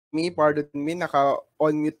pardon me,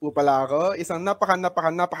 naka-on mute po pala ako. Isang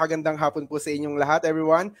napakagandang hapon po sa inyong lahat,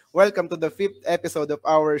 everyone. Welcome to the 5th episode of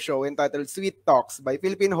our show entitled Sweet Talks by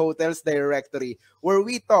Philippine Hotels Directory, where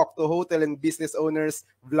we talk to hotel and business owners,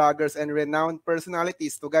 vloggers, and renowned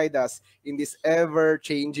personalities to guide us in this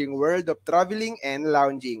ever-changing world of traveling and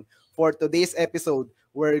lounging. For today's episode,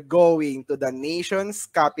 we're going to the nation's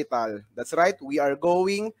capital. That's right, we are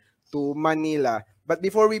going to Manila. But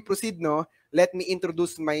before we proceed, no, let me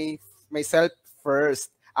introduce myself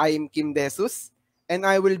first. I am Kim De Jesus, and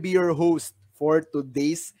I will be your host for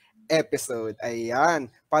today's episode.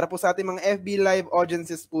 Ayan. Para po sa ating mga FB Live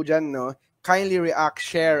audiences po dyan, no, kindly react,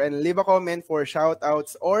 share, and leave a comment for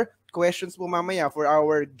shoutouts or questions po mamaya for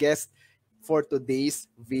our guest for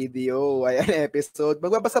today's video. Ayan, episode.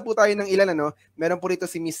 Magbabasa po tayo ng ilan, ano. Meron po rito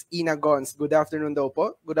si Miss Ina Gons. Good afternoon daw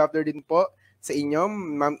po. Good afternoon po sa inyo,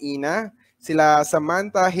 Ma'am Ina. Sila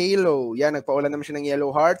Samantha Halo, yan, nagpaulan naman siya ng yellow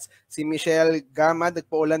hearts. Si Michelle Gama,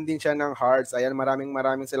 nagpaulan din siya ng hearts. Ayan,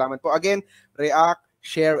 maraming salamat po. Again, react,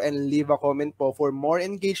 share, and leave a comment po for more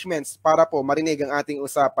engagements para po marinig ang ating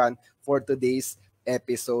usapan for today's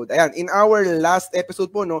episode. Ayan, in our last episode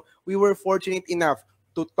po, no, we were fortunate enough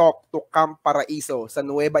to talk to Camp Paraiso sa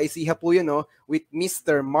Nueva Ecija po yun, no, with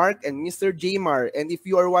Mr. Mark and Mr. Jmar. And if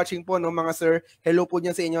you are watching po, no, mga sir, hello po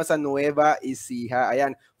dyan sa inyo sa Nueva Ecija.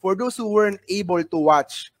 Ayan, for those who weren't able to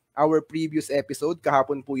watch our previous episode,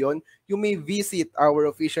 kahapon po yun, you may visit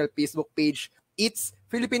our official Facebook page. It's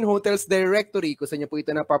Philippine Hotels Directory. Kung saan nyo po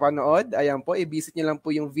ito napapanood, ayan po, i-visit nyo lang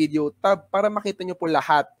po yung video tab para makita nyo po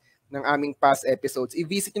lahat ng aming past episodes.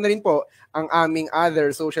 I-visit nyo na rin po ang aming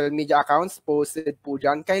other social media accounts posted po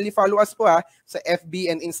dyan. Kindly follow us po sa FB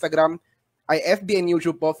and Instagram, FB and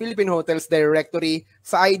YouTube po, Philippine Hotels Directory,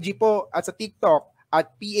 sa IG po at sa TikTok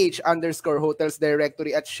at PH_Hotels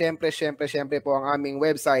Directory at syempre po ang aming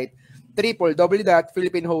website,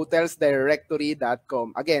 www.philippinehotelsdirectory.com.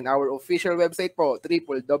 Again, our official website po,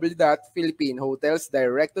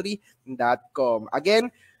 www.philippinehotelsdirectory.com. Again,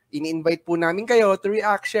 ini-invite po namin kayo to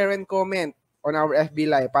react, share, and comment on our FB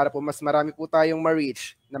Live para po mas marami po tayong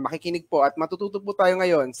ma-reach na makikinig po at matututo po tayo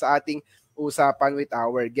ngayon sa ating usapan with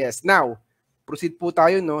our guest. Now, proceed po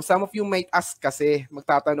tayo, no? Some of you might ask kasi,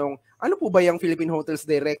 magtatanong, ano po ba yung Philippine Hotels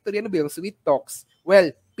Directory? Ano ba yung Sweet Talks?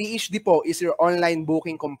 Well, PHD po is your online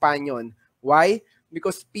booking companion. Why?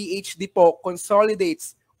 Because PHD po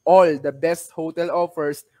consolidates all the best hotel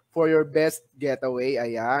offers for your best getaway.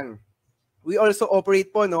 Ayan. We also operate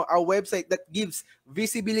po, no, a website that gives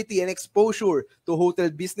visibility and exposure to hotel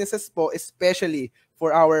businesses po, especially for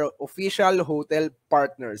our official hotel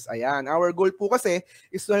partners. Ayan, our goal po kasi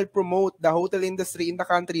is to help promote the hotel industry in the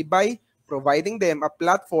country by providing them a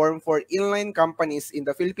platform for inline companies in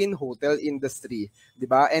the Philippine hotel industry.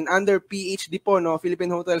 Diba? And under PHD po, no, Philippine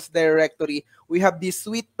Hotels Directory, we have these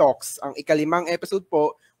Sweet Talks, ang ikalimang episode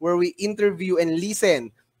po, where we interview and listen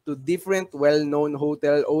to different well-known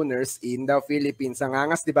hotel owners in the Philippines. Ang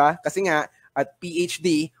angas, di ba? Kasi nga, at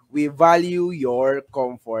PHD, we value your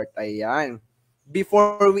comfort. Ayan.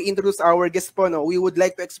 Before we introduce our guest po, no, we would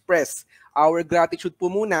like to express our gratitude po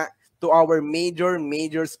muna to our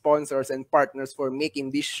major sponsors and partners for making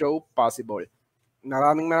this show possible.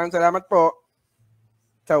 Maraming salamat po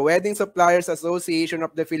sa Wedding Suppliers Association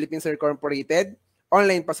of the Philippines Incorporated,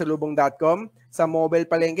 onlinepasalubong.com, sa mobile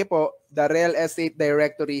palengke po, the Real Estate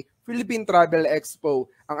Directory, Philippine Travel Expo,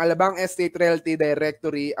 ang Alabang Estate Realty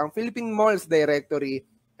Directory, ang Philippine Malls Directory,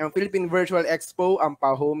 ang Philippine Virtual Expo, ang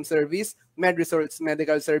Pa-Home Service, MedResorts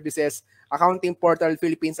Medical Services, Accounting Portal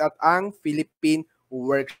Philippines at ang Philippine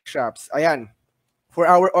Workshops. Ayan. For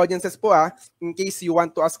our audiences po, in case you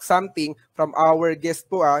want to ask something from our guest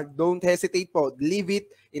po, don't hesitate po. Leave it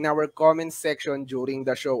in our comment section during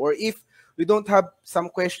the show. Or if we don't have some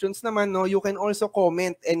questions naman, no, you can also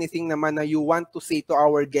comment anything naman na you want to say to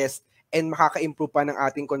our guest and makaka-improve pa ng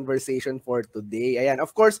ating conversation for today. Ayan.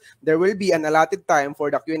 Of course, there will be an allotted time for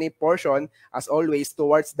the Q&A portion, as always,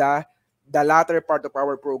 towards the latter part of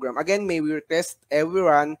our program. Again, may we request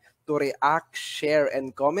everyone to react, share,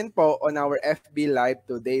 and comment po on our FB Live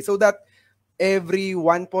today so that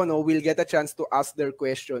everyone po, no, will get a chance to ask their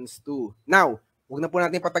questions too. Now, huwag na po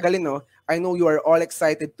natin patagalin, no? I know you are all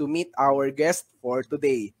excited to meet our guest for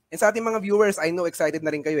today. And sa ating mga viewers, I know excited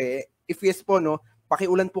na rin kayo eh. If yes po, no,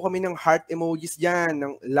 pakiulan po kami ng heart emojis dyan,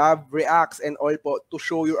 ng love reacts and all po to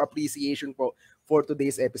show your appreciation po for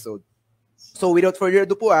today's episode. So without further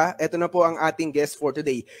ado po, eto na po ang ating guest for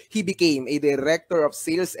today. He became a Director of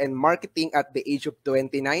Sales and Marketing at the age of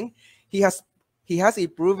 29. He has a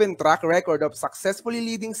proven track record of successfully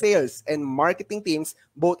leading sales and marketing teams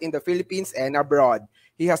both in the Philippines and abroad.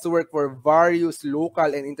 He has worked for various local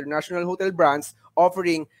and international hotel brands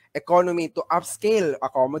offering economy to upscale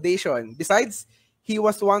accommodation. Besides, he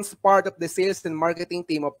was once part of the sales and marketing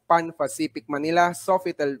team of Pan Pacific Manila,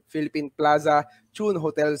 Sofitel Philippine Plaza, Chun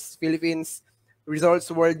Hotels Philippines, Resorts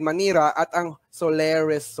World Manila at ang Soler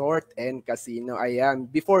Resort and Casino. Ayan.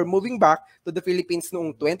 Before moving back to the Philippines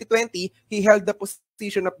noong 2020, he held the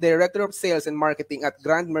position of Director of Sales and Marketing at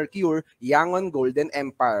Grand Mercure Yangon Golden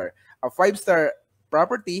Empire, a five-star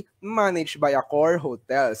property managed by Accor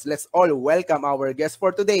Hotels. Let's all welcome our guest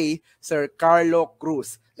for today, Sir Carlo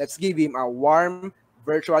Cruz. Let's give him a warm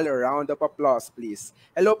virtual round of applause, please.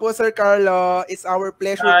 Hello po, Sir Carlo. It's our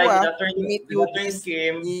pleasure po Hi, good to afternoon. meet Good you afternoon,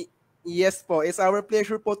 Kim. Yes po, it's our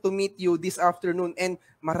pleasure po to meet you this afternoon and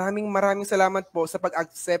maraming salamat po sa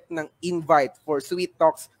pag-accept ng invite for Sweet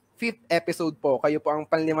Talks 5th episode po. Kayo po ang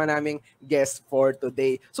panlima naming guest for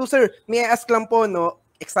today. So sir, may I ask lang po, no,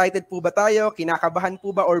 excited po ba tayo? Kinakabahan po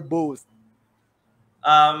ba or both?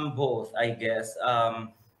 Both, I guess.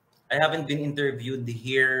 I haven't been interviewed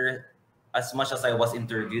here as much as I was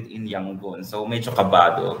interviewed in Yangon, so medyo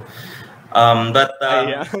kabado. But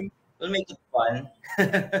we'll make it fun.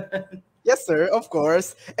 Yes, sir, of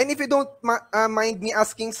course. And if you don't mind me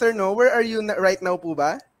asking, sir, no, where are you right now po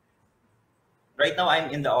ba? Right now, I'm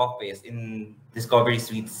in the office in Discovery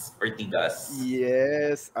Suites, Ortigas.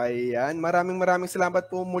 Yes, ayan. Maraming salamat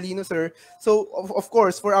po muli, no, sir. So, of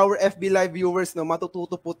course, for our FB Live viewers, no,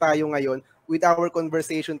 matututo po tayo ngayon with our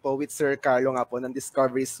conversation po with Sir Carlo nga po ng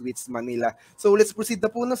Discovery Suites Manila. So, let's proceed na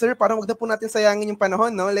po, no, sir. Para wag na po natin sayangin yung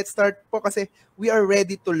panahon, no? Let's start po kasi we are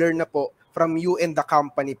ready to learn na po from you and the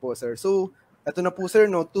company po, sir. So, ito na po, sir,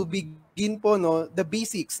 no, to begin po, no, the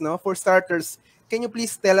basics, no, for starters, can you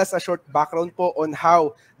please tell us a short background po on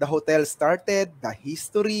how the hotel started, the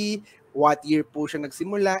history, what year po siya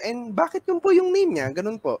nagsimula, and bakit yun po yung name niya?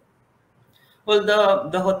 Ganun po. Well,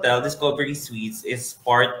 the hotel, Discovery Suites, is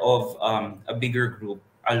part of a bigger group,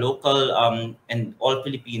 a local and all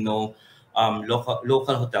Filipino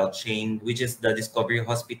local hotel chain, which is the Discovery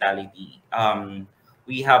Hospitality.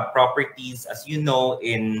 We have properties, as you know,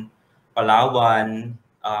 in Palawan,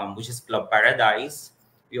 which is Club Paradise.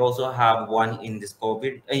 We also have one in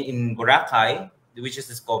Boracay, which is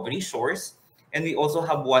Discovery Shores, and we also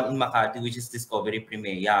have one in Makati, which is Discovery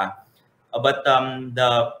Primea. But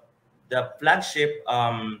the flagship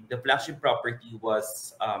property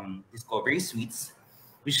was Discovery Suites,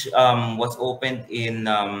 which was opened in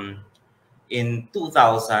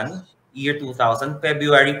 2000, year 2000,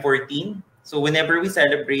 February 14. So whenever we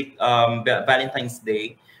celebrate Valentine's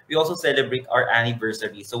Day, we also celebrate our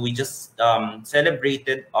anniversary. So we just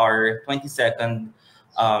celebrated our 22nd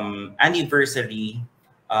anniversary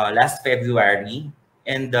last February.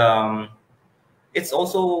 And it's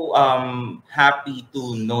also happy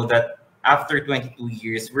to know that after 22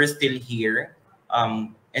 years, we're still here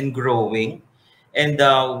and growing. And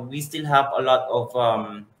we still have a lot of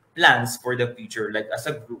plans for the future, like as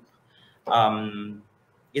a group.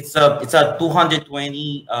 It's a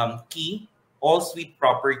 220 key all-suite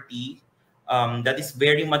property that is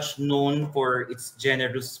very much known for its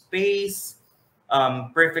generous space,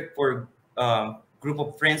 perfect for group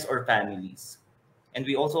of friends or families. And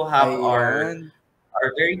we also have our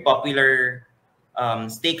very popular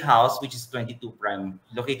steakhouse, which is 22 Prime,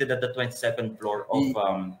 located at the 22nd floor of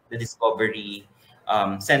the Discovery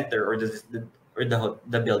Center or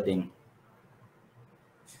the building.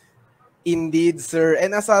 Indeed, sir.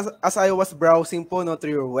 And as I was browsing po, no,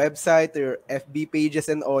 through your website, your FB pages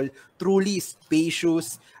and all, truly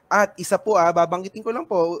spacious. At isa po, babanggitin ko lang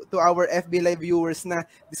po to our FB Live viewers na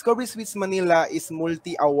Discovery Suites Manila is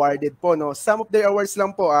multi-awarded po, no. Some of their awards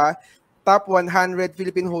lang po, top 100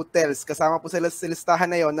 Philippine hotels. Kasama po sila sa listahan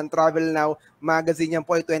na yon ng Travel Now magazine, yan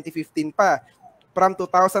po ay 2015 pa. From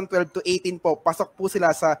 2012 to 18 po, pasok po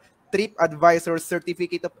sila sa TripAdvisor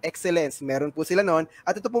Certificate of Excellence. Meron po sila noon.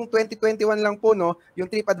 At ito pong 2021 lang po, no, yung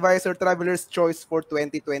TripAdvisor Traveler's Choice for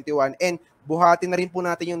 2021. And buhati na rin po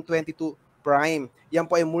natin yung 22 Prime. Yan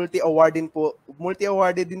po ay multi-awarded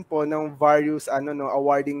din po ng various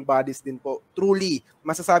awarding bodies din po. Truly,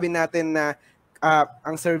 masasabi natin na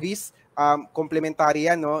ang service complementary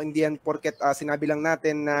yan, no? Hindi yan porket sinabi lang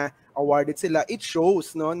natin na awarded sila. It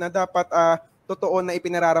shows, no, na dapat totoo na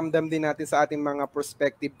ipinararamdam din natin sa ating mga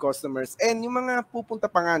prospective customers and yung mga pupunta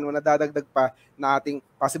pa nga, no, na dadagdag pa na ating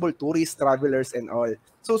possible tourists, travelers and all.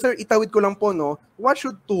 So sir, itawid ko lang po, no, what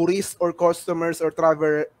should tourists or customers or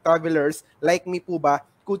travelers like me po ba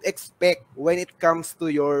could expect when it comes to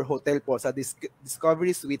your hotel po sa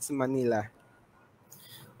Discovery Suites Manila?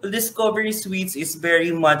 Well, Discovery Suites is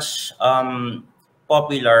very much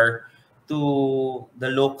popular to the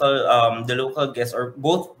local guests, or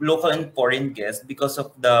both local and foreign guests, because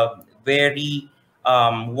of the very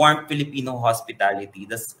warm Filipino hospitality.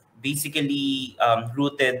 That's basically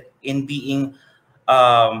rooted in being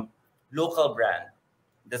um, local brand.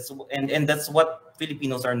 And that's what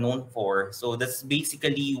Filipinos are known for. So that's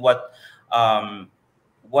basically um,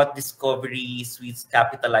 what Discovery Suites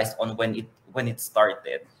capitalized on when it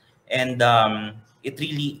started, and it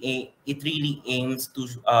really aims to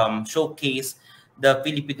showcase the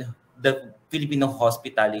Filipino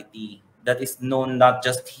hospitality that is known not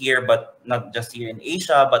just here, but not just here in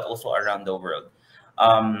Asia, but also around the world.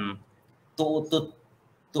 Um, to to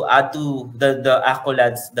to add to the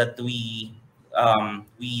accolades that we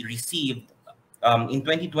received in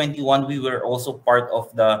 2021, we were also part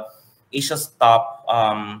of the Asia's top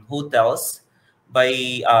hotels by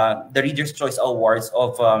the Reader's Choice Awards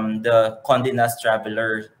of the Condé Nast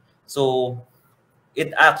Traveler. So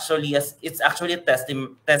it's actually a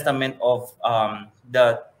testament of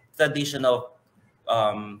the tradition of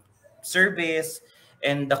um, service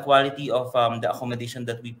and the quality of the accommodation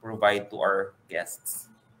that we provide to our guests.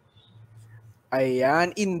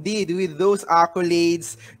 Ayan, indeed, with those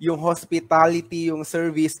accolades, yung hospitality, yung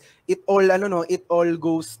service, it all it all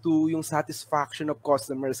goes to yung satisfaction of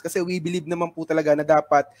customers. Kasi we believe naman po talaga na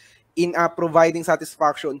dapat in providing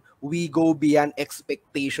satisfaction, we go beyond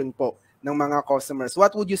expectation po ng mga customers.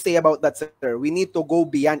 What would you say about that, sir? We need to go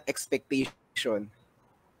beyond expectation.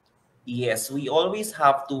 Yes, we always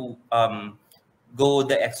have to go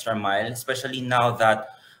the extra mile, especially now that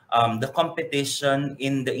the competition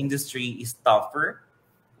in the industry is tougher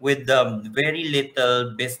with the very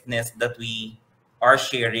little business that we are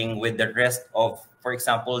sharing with the rest of, for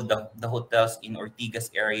example, the hotels in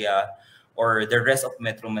Ortigas area or the rest of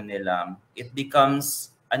Metro Manila. It becomes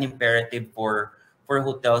an imperative for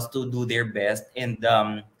hotels to do their best and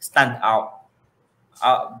stand out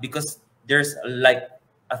because there's like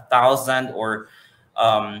 1,000 or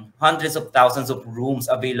hundreds of thousands of rooms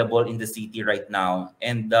available in the city right now,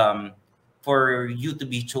 and for you to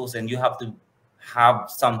be chosen, you have to have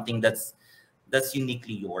something that's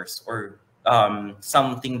uniquely yours, or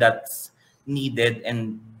something that's needed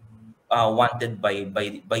and wanted by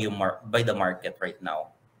the market right now.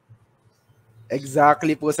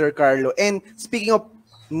 Exactly po, Sir Carlo. And speaking of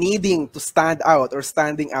needing to stand out or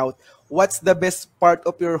standing out, what's the best part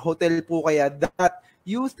of your hotel po kaya that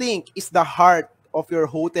you think is the heart of your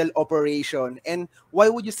hotel operation? And why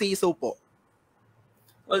would you say so po?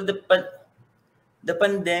 Well, the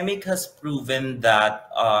pandemic has proven that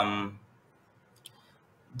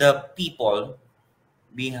the people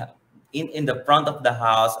be in the front of the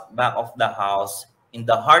house, back of the house, in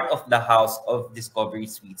the heart of the house of Discovery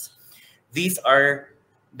Suites. These are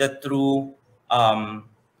the true um,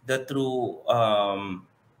 the true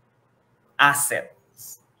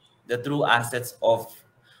assets, the true assets of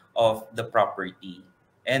the property,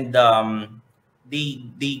 and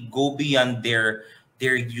they go beyond their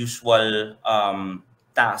usual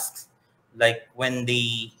tasks, like when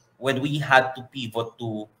we had to pivot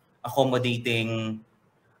to accommodating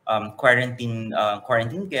quarantine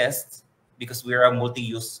guests, because we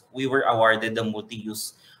were awarded the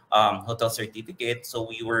multi-use hotel certificate, so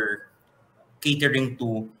we were catering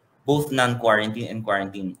to both non-quarantine and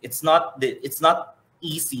quarantine. It's not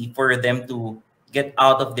easy for them to get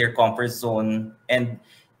out of their comfort zone and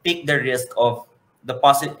take the risk of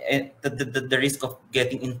the risk of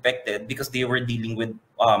getting infected, because they were dealing with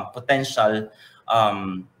um, potential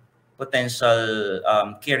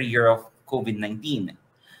carrier of COVID-19.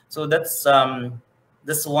 So that's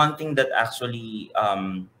one thing that actually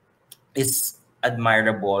is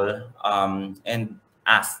admirable, and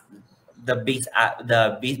as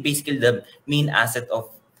basically the main asset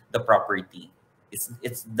of the property.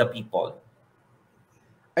 It's the people.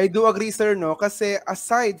 I do agree, sir, no? Kasi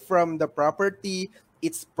aside from the property,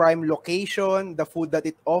 its prime location, the food that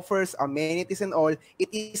it offers, amenities and all, it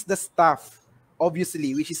is the staff,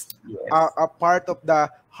 obviously, which is Yes. a part of the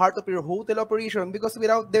heart of your hotel operation, because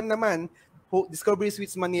without them naman, Discovery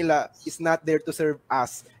Suites Manila is not there to serve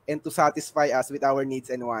us and to satisfy us with our needs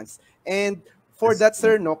and wants. And for That's that,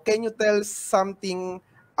 true. sir, no, can you tell something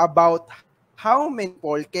about how many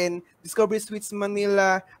people can Discovery Suites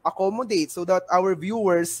Manila accommodate so that our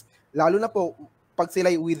viewers, lalo na po pag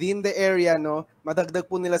sila within the area, no, madagdag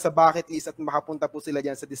po nila sa bucket list at makapunta po sila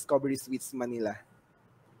diyan sa Discovery Suites Manila.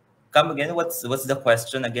 Come again. What's the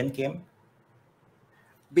question again, Kim?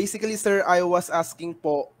 Basically, sir, I was asking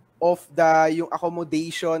po of the yung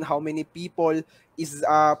accommodation, how many people is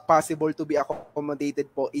possible to be accommodated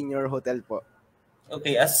po in your hotel po?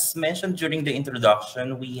 Okay, as mentioned during the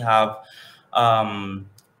introduction, we have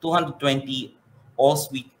 220 all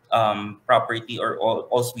suite property, or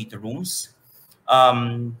all suite rooms.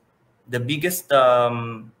 Um, The biggest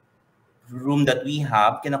room that we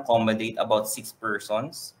have can accommodate about 6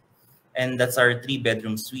 persons, and that's our 3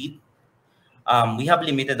 bedroom suite. We have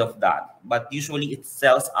limited of that, but usually it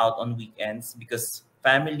sells out on weekends because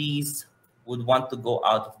families would want to go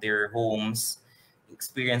out of their homes,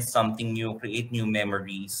 experience something new, create new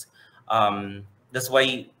memories. That's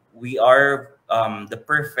why we are the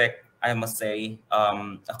perfect, I must say,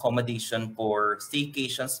 accommodation for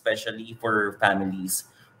staycation, especially for families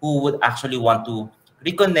who would actually want to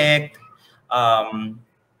reconnect, um,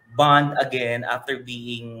 bond again after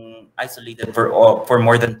being isolated for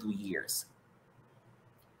more than 2 years.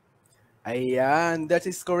 Ayan, that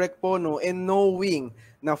is correct po, no? And knowing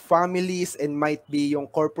na families and might be yung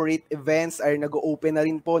corporate events are nag-open na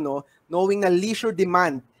rin po, no? Knowing na leisure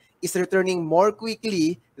demand is returning more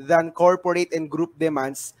quickly than corporate and group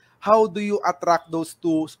demands, how do you attract those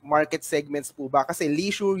two market segments po ba? Kasi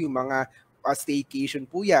leisure, yung mga staycation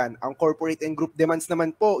po yan. Ang corporate and group demands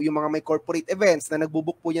naman po, yung mga may corporate events na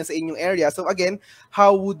nagbubook po yan sa inyong area. So again,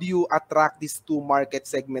 how would you attract these two market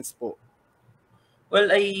segments po? Well,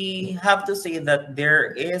 I have to say that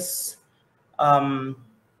um,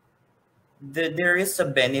 there is a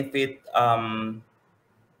benefit.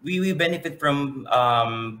 We benefit from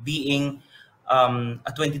being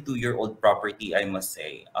a 22-year-old property, I must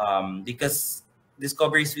say, because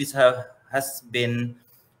Discovery Suites has been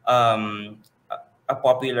um, a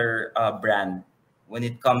popular brand when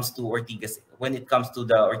it comes to the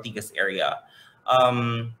Ortigas area.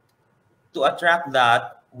 Um, to attract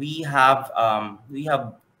that, we have a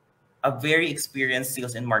very experienced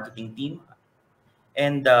sales and marketing team,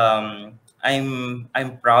 and I'm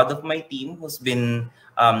proud of my team who's been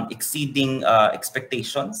exceeding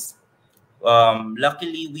expectations.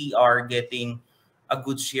 Luckily, we are getting a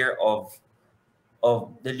good share of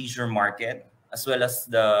the leisure market as well as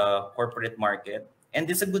the corporate market, and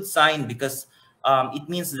it's a good sign because it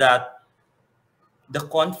means that the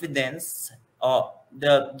confidence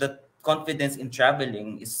the confidence in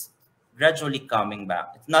traveling is gradually coming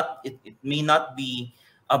back. It may not be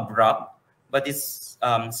abrupt, but it's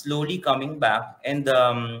slowly coming back, and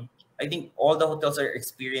I think all the hotels are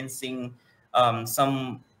experiencing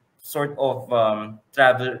some sort of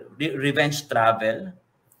revenge travel,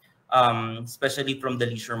 especially from the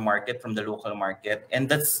leisure market, from the local market, and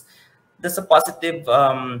that's a positive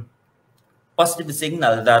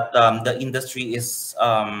signal that the industry is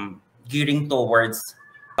gearing towards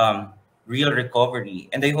real recovery,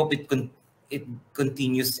 and I hope it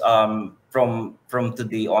continues from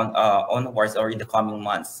today onwards or in the coming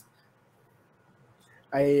months.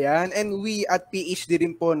 Ayan, and we at PhD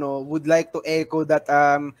rin po, no, would like to echo that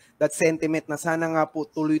sentiment na sana nga po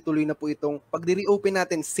tuloy-tuloy na po itong pag-reopen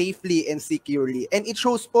natin safely and securely. And it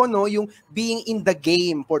shows po, no, yung being in the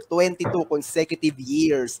game for 22 consecutive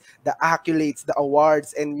years, the accolades, the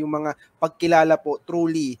awards, and yung mga pagkilala po,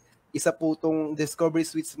 truly, isa po tong Discovery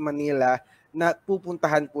Suites Manila na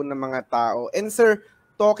pupuntahan po ng mga tao. And sir,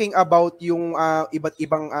 talking about yung iba't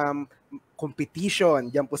ibang competition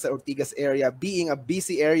diyan po sa Ortigas area, being a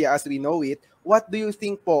busy area as we know it, what do you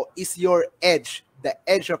think po is your edge, the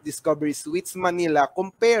edge of Discovery Suites Manila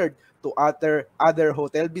compared to other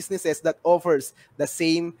hotel businesses that offers the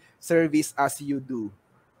same service as you do?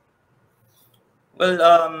 Well,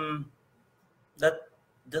 that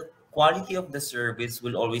the quality of the service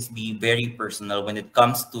will always be very personal when it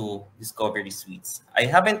comes to Discovery Suites. I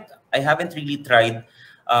haven't really tried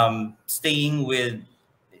staying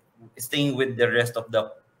with the rest of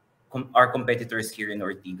our competitors here in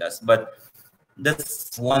Ortigas, but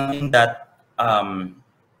that's one thing that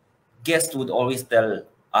guests would always tell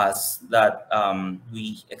us, that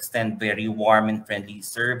we extend very warm and friendly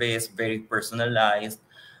service, very personalized.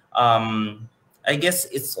 I guess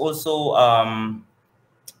it's also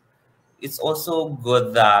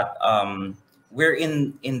good that we're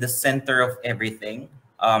in the center of everything.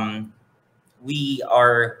 We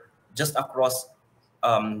are just across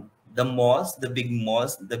the malls, the big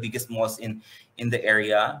malls, the biggest malls in the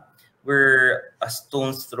area. We're a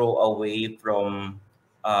stone's throw away from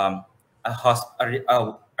a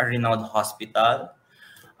renowned hospital.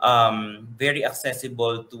 Very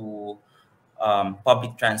accessible to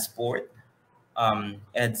public transport,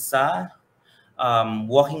 EDSA,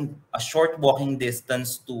 walking a short walking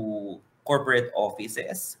distance to corporate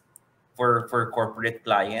offices for corporate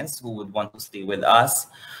clients who would want to stay with us,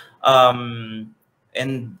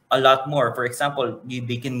 and a lot more. For example,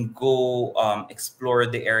 they can go explore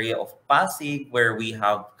the area of Pasig, where we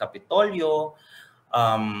have Capitolio,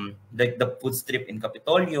 like the food strip in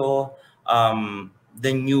Capitolio,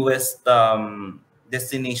 the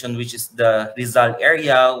destination, which is the Rizal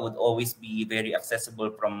area, would always be very accessible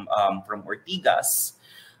from Ortigas.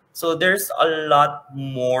 So there's a lot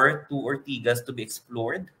more to Ortigas to be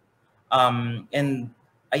explored. And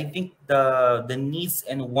I think the needs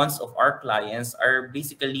and wants of our clients are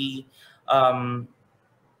basically um,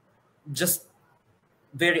 just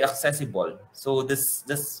very accessible. So this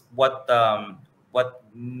what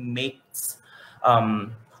makes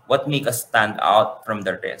um, what make us stand out from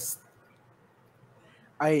the rest.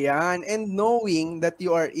 Ayan, and knowing that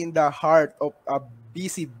you are in the heart of a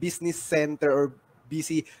busy business center or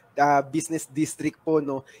busy business district po,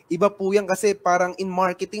 no? Iba po yan kasi parang in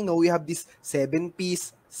marketing, no, we have this 7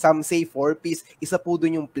 piece, some say 4 piece. Isa po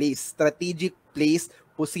dun yung place, strategic place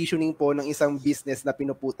positioning po ng isang business na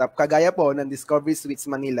pinuputap. Kagaya po ng Discovery Suites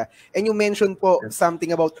Manila. And you mentioned po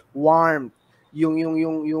something about warmth,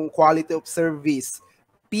 yung quality of service.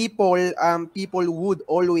 People would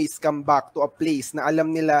always come back to a place na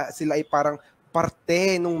alam nila sila ay parang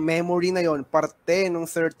parte nung memory na yon, parte nung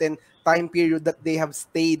certain time period that they have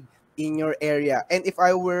stayed in your area. And if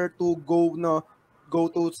I were to go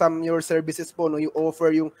to some your services po, no, you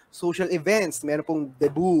offer yung social events, meron pong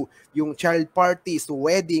debut, yung child parties,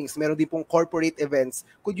 weddings, meron din pong corporate events.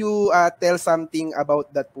 Could you tell something about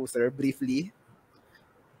that po, sir, briefly?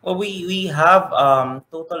 Well, we have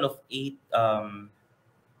total of 8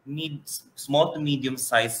 small to medium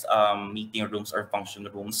sized meeting rooms or function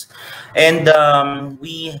rooms, and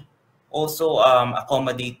we also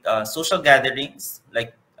accommodate social gatherings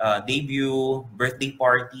like debut, birthday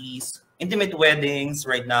parties, intimate weddings.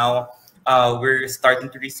 Right now, we're starting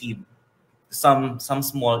to receive some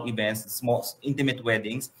small events, small intimate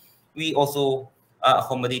weddings. We also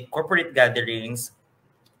accommodate corporate gatherings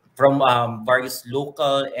from various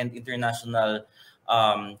local and international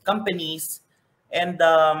companies, and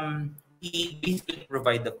we basically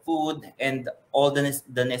provide the food and all the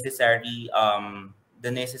necessary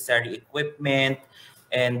equipment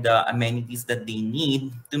and amenities that they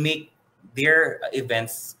need to make their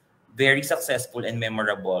events very successful and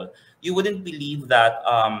memorable. You wouldn't believe that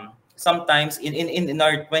sometimes in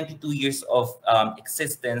our 22 years of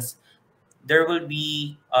existence, there will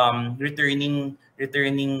be returning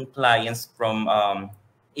clients from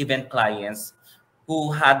event clients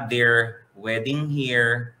who had their wedding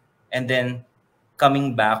here and then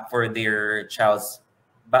coming back for their child's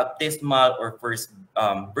baptismal or first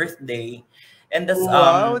birthday, and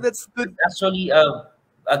Wow, that's that's good. actually a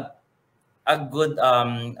a good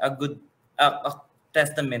a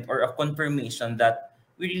testament or a confirmation that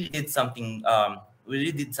we really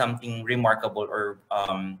did something remarkable or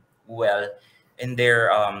well in their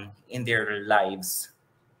lives.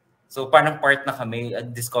 So parang part na kami,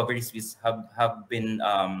 Discovery Suites have been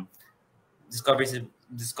Discovery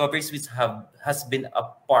Discovery Suites have has been a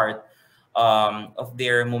part of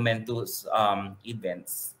their momentous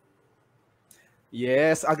events.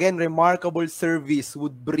 Yes, again, remarkable service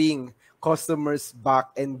would bring customers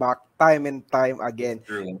back and back, time and time again.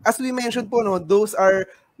 True. As we mentioned po, no, those are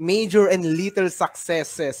major and little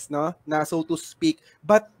successes, no, na so to speak.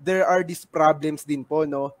 But there are these problems din po,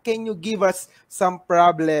 no. Can you give us some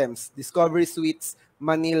problems Discovery Suites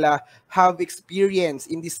Manila have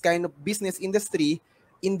experienced in this kind of business industry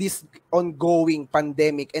in this ongoing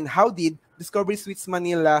pandemic, and how did Discovery Suites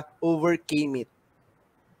Manila overcame it?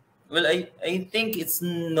 Well, I think it's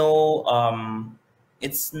not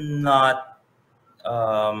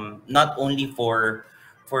only for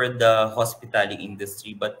the hospitality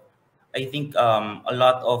industry, but I think a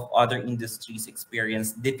lot of other industries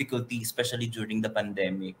experience difficulty, especially during the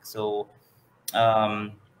pandemic. So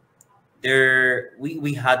um,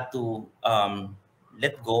 we had to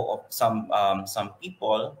let go of some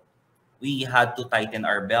people. We had to tighten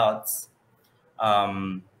our belts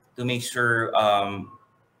to make sure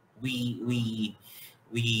we we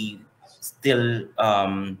we still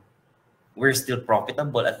we're still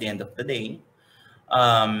profitable at the end of the day,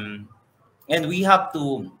 um, and we have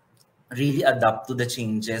to really adapt to the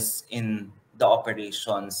changes in the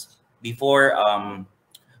operations. Before,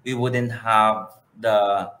 we wouldn't have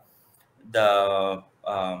the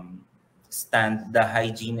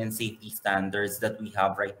hygiene and safety standards that we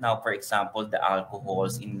have right now. For example, the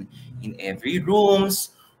alcohols in every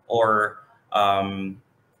rooms, or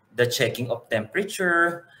the checking of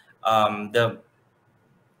temperature, the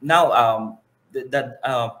now that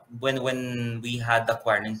when we had the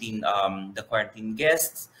quarantine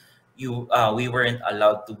guests, we weren't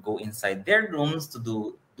allowed to go inside their rooms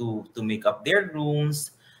to make up their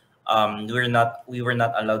rooms. We were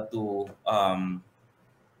not allowed to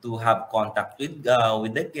to have contact with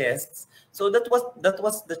the guests. So that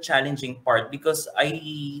was the challenging part, because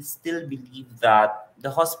I still believe that the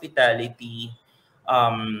hospitality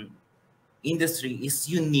um, industry is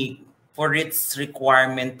unique for its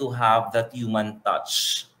requirement to have that human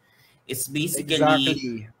touch. It's basically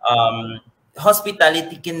Exactly.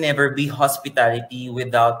 hospitality can never be hospitality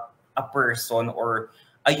without a person or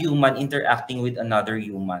a human interacting with another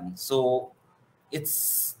human. So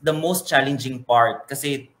it's the most challenging part,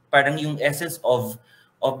 kasi parang yung essence of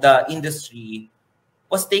the industry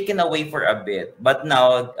was taken away for a bit. But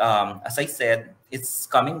now, as I said, it's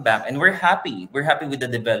coming back, and we're happy. We're happy with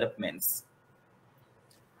the developments.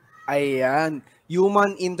 Ayan.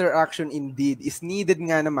 Human interaction indeed is needed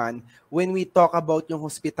nga naman when we talk about yung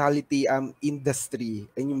hospitality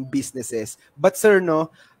industry and yung businesses. But sir,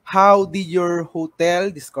 no, how did your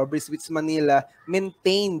hotel, Discovery Suites Manila,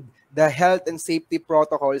 maintain the health and safety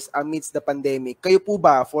protocols amidst the pandemic? Kayo po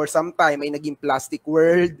ba, for some time, ay naging plastic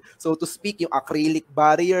world, so to speak, yung acrylic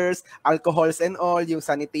barriers, alcohols and all, yung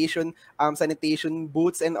sanitation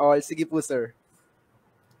booths and all? Sige po, sir.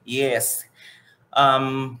 Yes.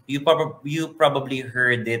 You probably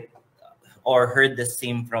heard it or heard the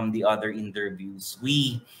same from the other interviews.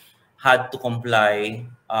 We had to comply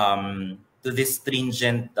to this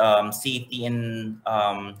stringent safety and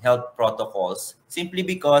health protocols, simply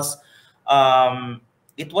because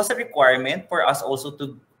it was a requirement for us also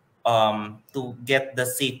to get the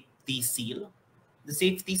safety seal. The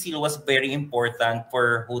safety seal was very important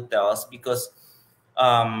for hotels, because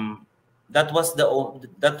um, that was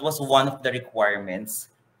one of the requirements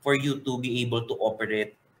for you to be able to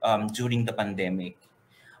operate during the pandemic.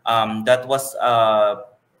 That was a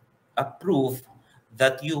proof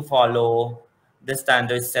that you follow the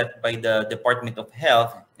standards set by the Department of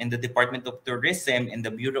Health and the Department of Tourism and the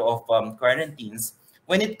Bureau of Quarantines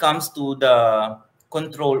when it comes to the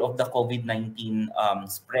control of the COVID-19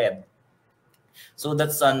 spread. So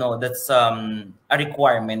that's no, that's a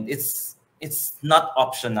requirement. It's not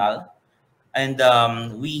optional, and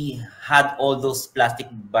we had all those plastic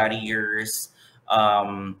barriers,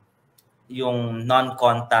 um, yung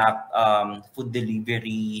non-contact food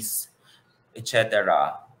deliveries,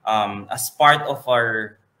 etc. As part of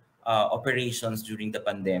our operations during the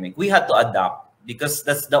pandemic, we had to adapt because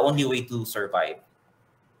that's the only way to survive.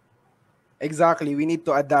 Exactly, we need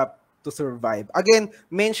to adapt to survive. Again,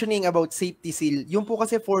 mentioning about safety seal, yung po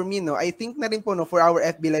kasi for me, no, I think na rin po, no, for our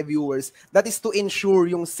FB Live viewers, that is to ensure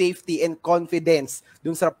yung safety and confidence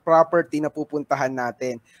dun sa property na pupuntahan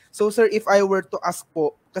natin. So sir, if I were to ask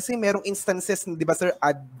po, kasi merong instances, di ba sir,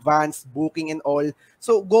 advance booking and all.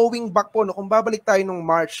 So going back po, no, kung babalik tayo nung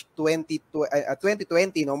March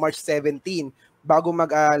 2020, no, March 17, bago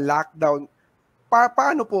mag-lockdown,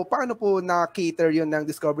 paano po na-cater yun ng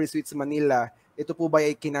Discovery Suites Manila? Ito po ba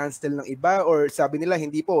ay kinancel ng iba or sabi nila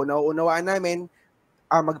hindi po, nauunawaan namin,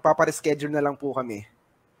 magpapareschedule na lang po kami?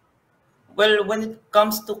 Well, when it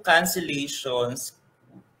comes to cancellations,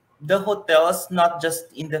 the hotels, not just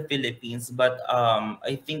in the Philippines, but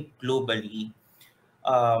I think globally,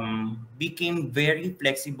 became very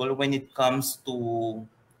flexible when it comes to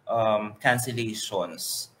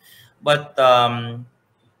cancellations. But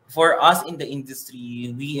for us in the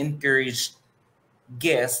industry, we encourage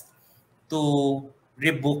guests to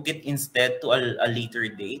rebook it instead to a later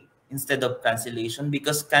date instead of cancellation,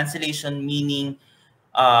 because cancellation meaning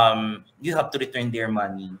you have to return their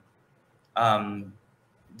money. Um,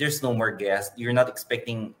 there's no more guest. You're not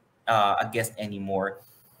expecting a guest anymore.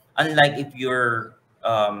 Unlike if you're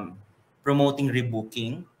promoting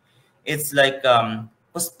rebooking, it's like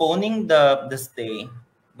postponing the stay,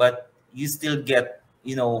 but you still get,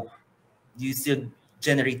 you still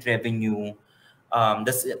generate revenue.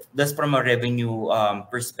 That's from a revenue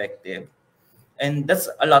perspective, and that's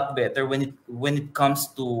a lot better when it comes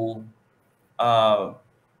to uh,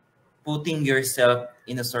 putting yourself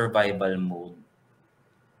in a survival mode.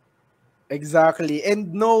 Exactly.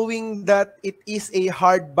 And knowing that it is a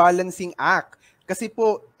hard balancing act. Kasi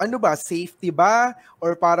po, ano ba, safety ba?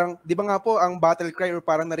 Or parang, di ba nga po, ang battle cry or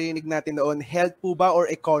parang narinig natin noon, health po ba or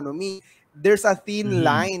economy? There's a thin Mhm.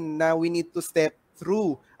 line na we need to step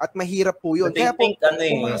through. At mahirap po yun. But I Kaya po, think ano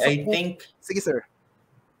pumasok I po. think Sige sir.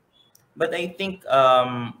 But I think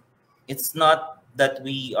it's not that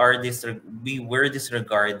we were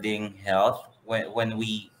disregarding health when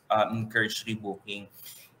we encourage rebooking.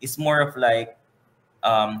 It's more of like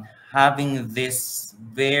having this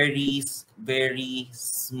very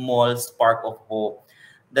small spark of hope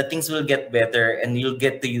that things will get better and you'll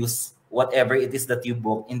get to use whatever it is that you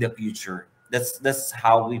book in the future. That's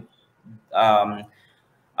how we um,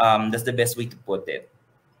 that's the best way to put it.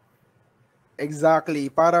 Exactly.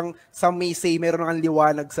 Parang some may say meron ng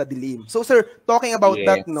liwanag sa dilim. So sir, talking about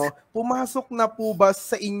that, Yes. no, pumasok na po ba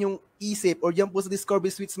sa inyong isip or diyan po sa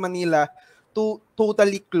Discovery Suites Manila to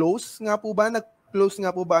totally close nga po ba? Nag-close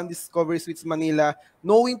nga po ba ang Discovery Suites Manila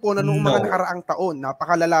knowing po na noong mga No. nakaraang taon,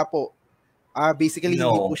 napakalala po. Basically hindi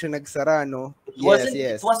po No. siya nagsara, no? It Yes, wasn't it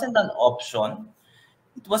yes. wasn't an option.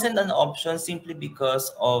 It wasn't an option simply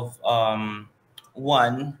because of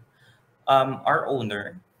one, our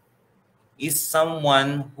owner is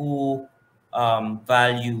someone who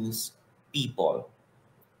values people.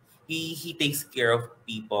 He takes care of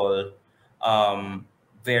people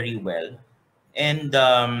very well, and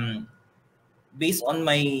based on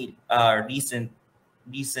my recent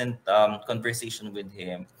conversation with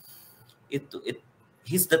him, it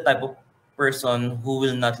he's the type of person who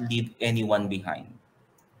will not leave anyone behind.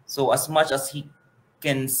 So as much as he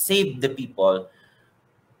can save the people,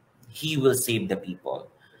 he will save the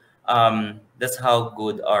people. That's how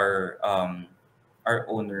good our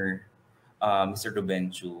owner, Mr.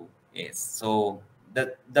 Rubenchu, is. So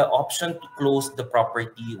the option to close the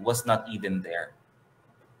property was not even there.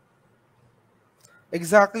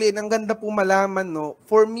 Exactly, and ang ganda po malaman, no.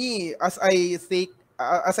 For me, as I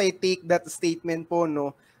take that statement po,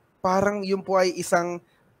 no, parang yun po ay isang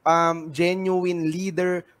genuine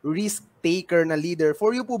leader, risk taker na leader.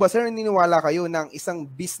 For you po ba, sir, naniniwala kayo na ang isang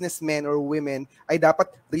businessman or women ay dapat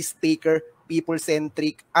risk taker, people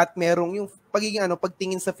centric at merong yung pagiging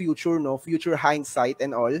pagtingin sa future, no, future hindsight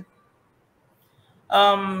and all?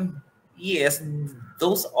 Yes,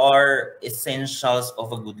 those are essentials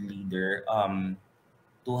of a good leader.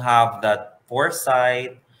 To have that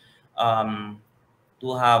foresight, um,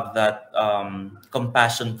 to have that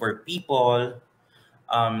compassion for people,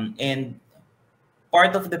 and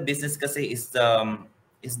part of the business kasi is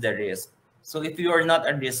the risk. So if you are not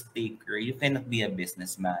a risk taker, you cannot be a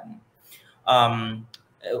businessman.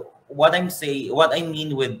 What I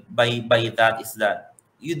mean with by that is that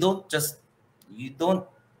you don't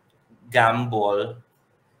gamble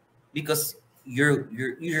because you're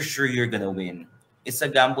sure you're gonna win. It's a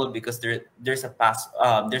gamble because there's a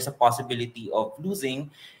possibility of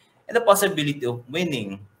losing and a possibility of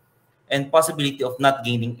winning and possibility of not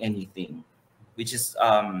gaining anything, which is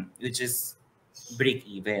break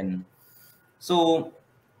even. So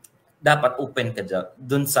dapat open ka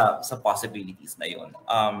dun sa possibilities na yon.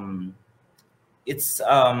 It's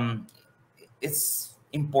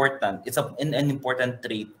important. It's an important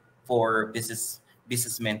trait for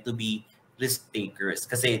businessmen to be risk takers.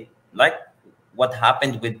 Kasi like what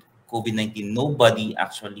happened with COVID-19, nobody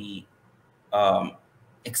actually um,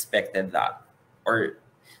 expected that, or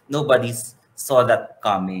nobody saw that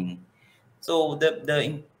coming. So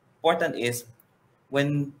the important is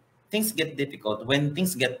when things get difficult, when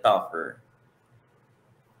things get tougher,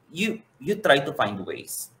 you try to find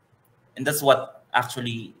ways, and that's what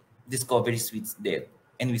actually Discovery Suites did,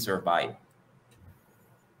 and we survived.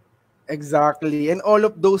 Exactly. And all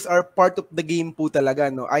of those are part of the game po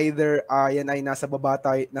talaga, no? Either yan ay nasa baba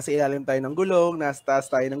tayo, nasa ilalim tayo ng gulong, nasa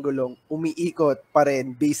taas tayo ng gulong, umiikot pa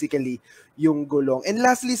rin basically yung gulong. And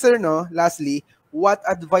lastly, sir, no? Lastly, what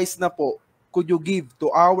advice na po could you give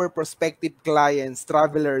to our prospective clients,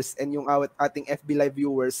 travelers, and yung ating FB Live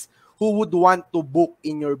viewers who would want to book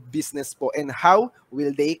in your business po, and how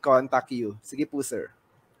will they contact you? Sige po, sir.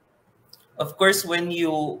 Of course, when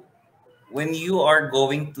you are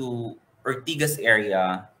going to Ortigas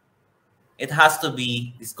area, it has to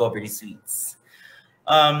be Discovery Suites.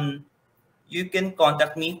 Um, you can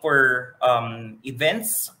contact me for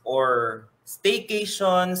events or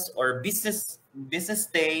staycations or business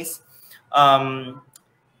stays, um,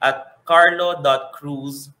 at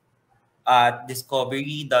carlo.cruz at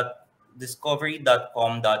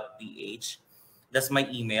discovery.com.ph. That's my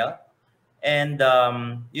email. And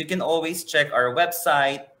you can always check our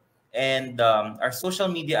website and our social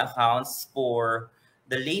media accounts for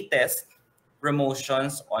the latest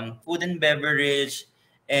promotions on food and beverage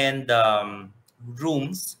and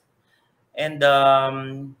rooms. And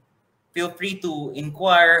feel free to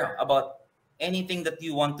inquire about anything that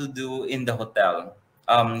you want to do in the hotel.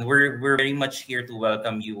 We're very much here to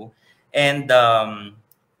welcome you and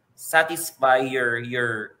satisfy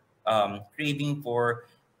your craving for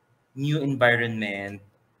new environment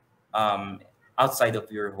um, outside of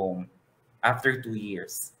your home after 2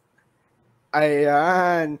 years.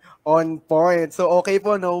 Ayan, on point. So okay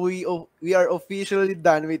po, no, we are officially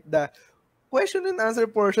done with the question and answer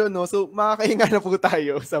portion, no? So makakahinga na po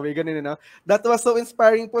tayo. Sabi ganun, no? That was so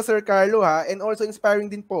inspiring po, Sir Carlo, ha? And also inspiring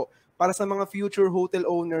din po para sa mga future hotel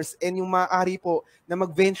owners and yung maaari po na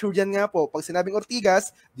mag-venture dyan nga po. Pag sinabing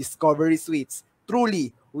Ortigas, Discovery Suites. Truly,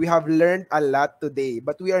 We have learned a lot today,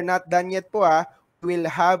 but we are not done yet po ah. We will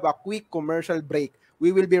have a quick commercial break.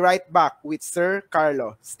 We will be right back with Sir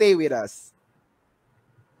Carlo. Stay with us.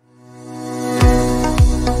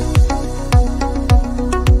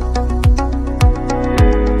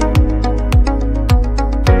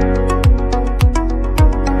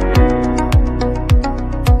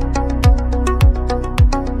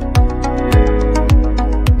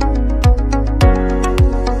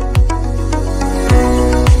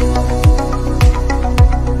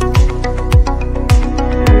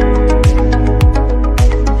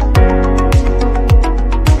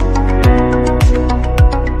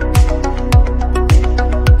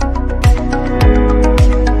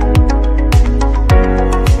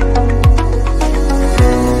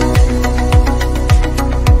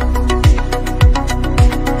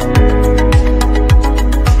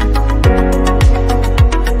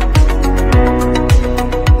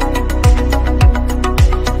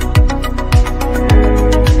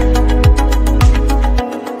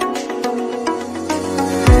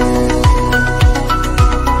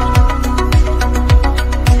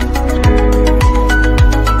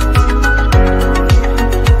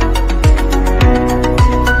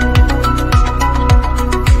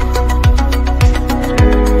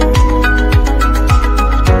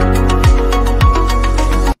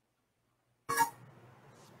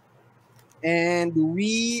 And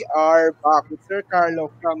we are back with Sir Carlo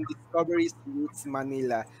from Discovery Suites,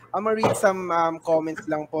 Manila. I'm gonna read some comments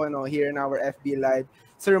lang po no, here in our FB Live.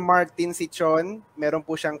 Sir Martin Sichon, meron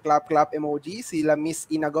po siyang clap-clap emoji. Sila Miss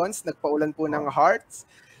Inagons, nagpaulan po ng hearts.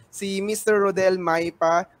 Si Mr. Rodel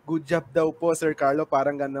Maipa, good job daw po Sir Carlo,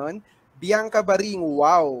 parang ganon. Bianca Baring,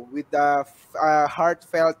 wow, with the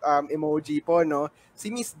heartfelt emoji po, no?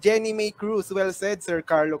 Si Miss Jenny May Cruz, well said, Sir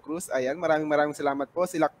Carlo Cruz. Ayan, maraming salamat po.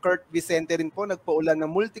 Sila Kurt Vicente rin po, nagpaulan ng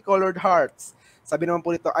multicolored hearts. Sabi naman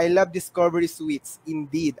po nito, I love Discovery Suites.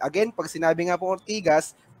 Indeed. Again, pag sinabi nga po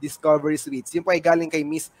Ortigas, Discovery Suites. Yun po ay galing kay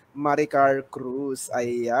Miss Maricar Cruz.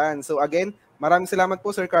 Ayan. So again, maraming salamat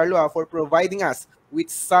po, Sir Carlo, for providing us with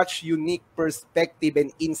such unique perspective and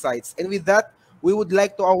insights. And with that, we would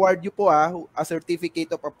like to award you po a certificate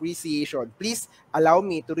of appreciation. Please allow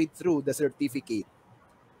me to read through the certificate.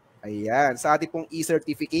 Ayan, sa ating pong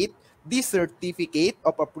e-certificate, this certificate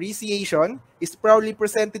of appreciation is proudly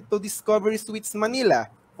presented to Discovery Suites Manila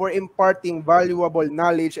for imparting valuable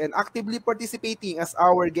knowledge and actively participating as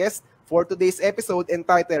our guest for today's episode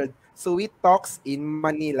entitled Suite Talks in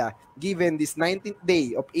Manila, given this 19th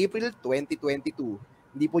day of April 2022.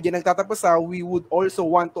 Hindi po dyan nagtatapos we would also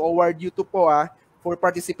want to award you to po for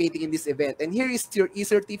participating in this event. And here is your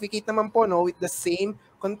e-certificate naman po no, with the same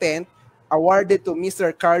content awarded to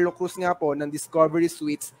Mr. Carlo Cruz nga po ng Discovery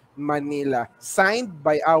Suites Manila, signed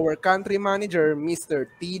by our country manager, Mr.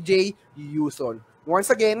 TJ Yuson. Once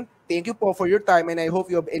again, thank you po for your time and I hope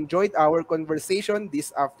you have enjoyed our conversation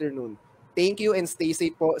this afternoon. Thank you and stay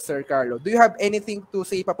safe po, Sir Carlo. Do you have anything to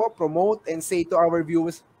say pa po, promote and say to our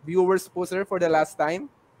viewers po, sir, for the last time?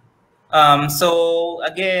 So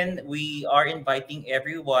again, we are inviting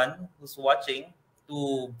everyone who's watching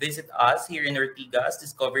to visit us here in Ortigas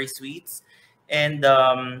Discovery Suites and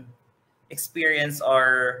experience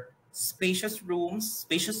our spacious rooms,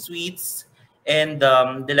 spacious suites, and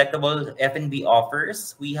delectable F&B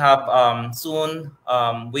offers. We have soon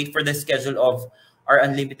wait for the schedule of our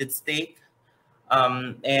unlimited steak,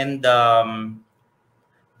 and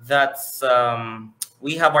that's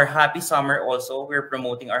we have our happy summer also. We're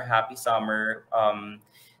promoting our happy summer.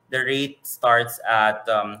 The rate starts at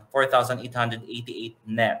 4,888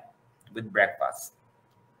 net with breakfast.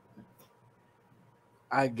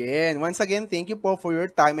 Once again, thank you po for your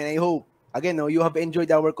time and I hope, again, no, you have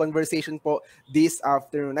enjoyed our conversation po this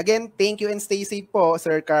afternoon. Again, thank you and stay safe po,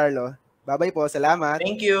 Sir Carlo. Bye-bye po. Salamat.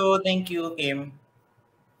 Thank you, Kim.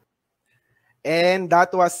 And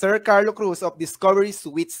that was Sir Carlo Cruz of Discovery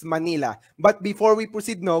Suites Manila. But before we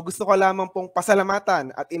proceed, no, gusto ko lamang pong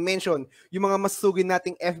pasalamatan at i-mention yung mga masugid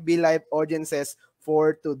nating FB Live audiences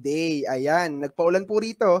for today. Ayan, nagpaulan po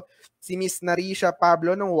rito si Miss Narisha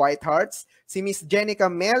Pablo ng White Hearts, si Miss Jenica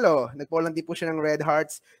Melo, nagpaulan din po siya ng Red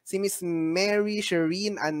Hearts, si Miss Mary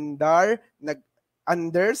Shereen nagpaulan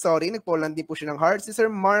din po siya ng hearts, si Sir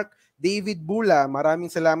Mark David Bula,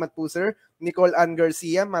 maraming salamat po sir. Nicole Ann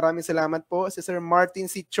Garcia, maraming salamat po. Si Sir Martin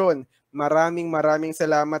Sichon, maraming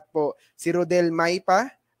salamat po. Si Rodel Maipa,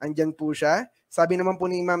 andyan po siya. Sabi naman po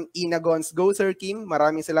ni Ma'am Ina Gons, go Sir Kim,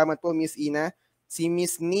 maraming salamat po Miss Ina. Si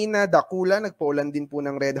Miss Nina Dakula, nagpaulan din po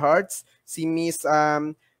ng Red Hearts. Si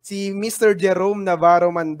Mr. Jerome Navarro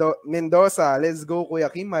Mendoza, let's go Kuya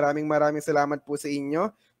Kim, maraming salamat po sa inyo.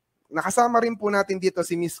 nakasama rin po natin dito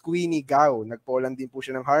si Miss Queenie Gao. Nagpaulan din po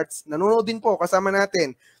siya ng hearts. Nanonood din po kasama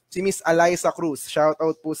natin si Miss Eliza Cruz. Shout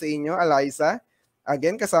out po sa inyo, Eliza.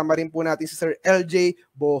 Again, kasama rin po natin si Sir LJ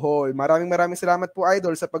Bohol. Maraming salamat po,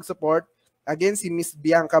 Idol, sa pag-support. Again, si Miss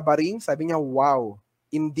Bianca Baring, sabi niya, wow.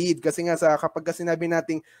 Indeed, kasi nga kapag sinabi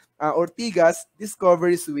nating Ortigas,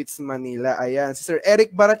 Discovery Suites Manila. Ayan, si Sir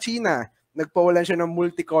Eric Barachina, nagpaulan siya ng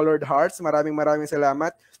multicolored hearts. Maraming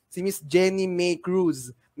salamat. Si Miss Jenny May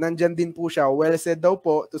Cruz, nandyan din po siya. Well said daw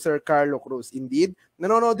po to Sir Carlo Cruz. Indeed,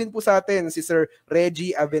 nanonood din po sa atin si Sir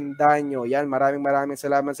Reggie Avendaño. Yan, maraming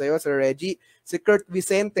salamat sa iyo, Sir Reggie. Si Kurt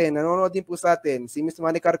Vicente, nanonood din po sa atin. Si Miss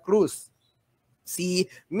Manicar Cruz. Si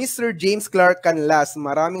Mr. James Clark Canlas,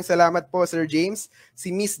 maraming salamat po, Sir James. Si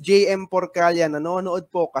Miss J.M. Porcalia, nanonood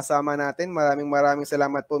po kasama natin. Maraming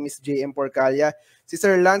salamat po, Miss J.M. Porcalia. Si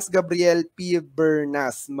Sir Lance Gabriel P.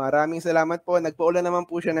 Bernas, maraming salamat po. Nagpaulan naman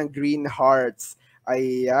po siya ng green hearts.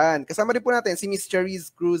 Ayan. Kasama rin po natin si Miss Cherise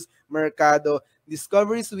Cruz Mercado,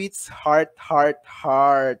 Discovery Suites, heart.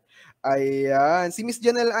 Ayan. Si Miss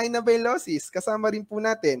Janelle Aina Velosis, kasama rin po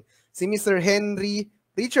natin. Si Mr.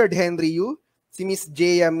 Richard Henry Yu, si Miss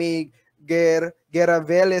Jaya May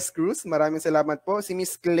Geraveles Cruz, maraming salamat po. Si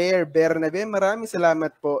Miss Claire Bernabe, maraming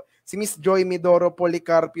salamat po. Si Miss Joy Midoro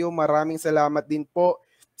Policarpio, maraming salamat din po.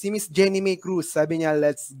 Si Miss Jenny May Cruz, sabi niya,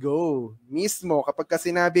 let's go. Mismo, kapag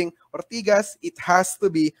sinabing Ortigas, it has to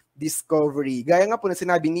be Discovery. Gaya nga po na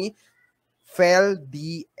sinabi ni Fel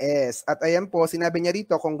DS. At ayan po, sinabi niya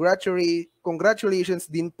rito, congratulations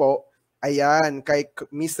din po, ayan, kay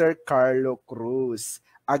Mr. Carlo Cruz.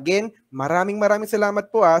 Again, maraming salamat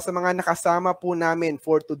po sa mga nakasama po namin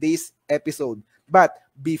for today's episode. But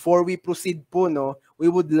before we proceed po, we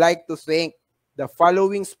would like to thank the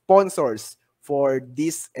following sponsors for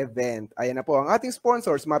this event. Ayan na po ang ating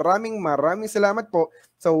sponsors. Maraming salamat po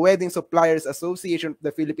sa Wedding Suppliers Association of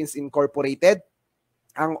the Philippines Incorporated,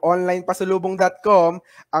 ang onlinepasalubong.com,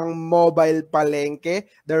 ang Mobile Palengke,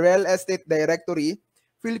 the Real Estate Directory,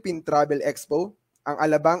 Philippine Travel Expo, ang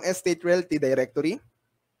Alabang Estate Realty Directory,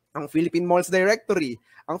 ang Philippine Malls Directory,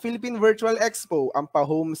 ang Philippine Virtual Expo, ang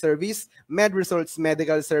Pa-Home Service, MedResorts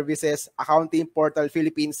Medical Services, Accounting Portal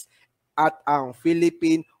Philippines, at ang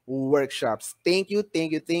Philippine Workshops. Thank you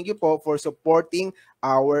po for supporting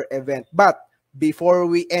our event. But before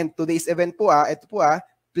we end today's event po,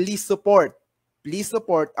 please support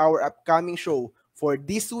our upcoming show for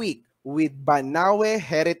this week with Banawe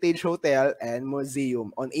Heritage Hotel and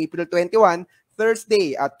Museum on April 21,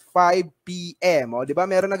 Thursday at 5 p.m. O, di ba?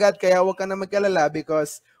 Meron agad, kaya huwag ka na mag-alala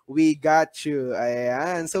because we got you.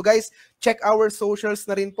 Ayan. So guys, check our socials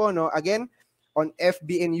na rin po, Again, on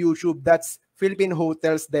FB and YouTube, that's Philippine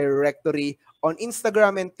Hotels Directory. On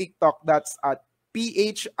Instagram and TikTok, that's at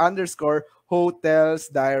PH_Hotels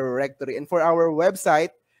Directory. And for our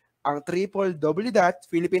website, ang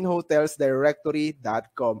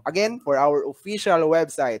www.philippinehotelsdirectory.com. Again, for our official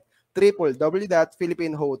website,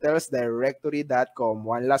 www.philippinehotelsdirectory.com.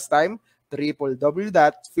 One last time,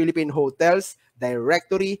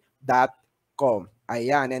 www.philippinehotelsdirectory.com.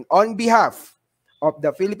 Ayan. And on behalf of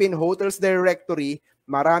the Philippine Hotels Directory,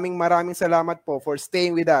 maraming salamat po for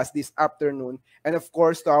staying with us this afternoon. And of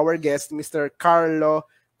course, to our guest, Mr. Carlo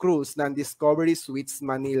Cruz ng Discovery Suites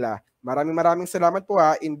Manila. Maraming salamat po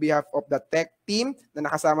in behalf of the tech team na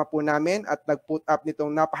nakasama po namin at nag-put up nitong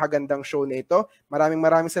napakagandang show na ito. Maraming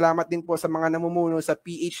salamat din po sa mga namumuno sa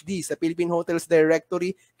PHD, sa Philippine Hotels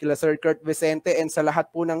Directory, kila Sir Kurt Vicente, and sa lahat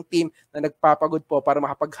po ng team na nagpapagod po para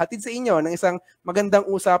makapaghatid sa inyo ng isang magandang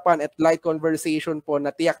usapan at light conversation po na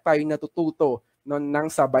tiyak tayo natututo ng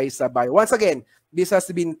sabay-sabay. Once again, this has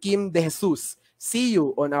been Kim De Jesus. See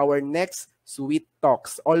you on our next Sweet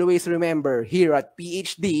Talks. Always remember, here at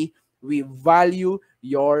PHD, we value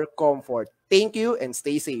your comfort. Thank you and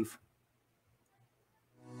stay safe.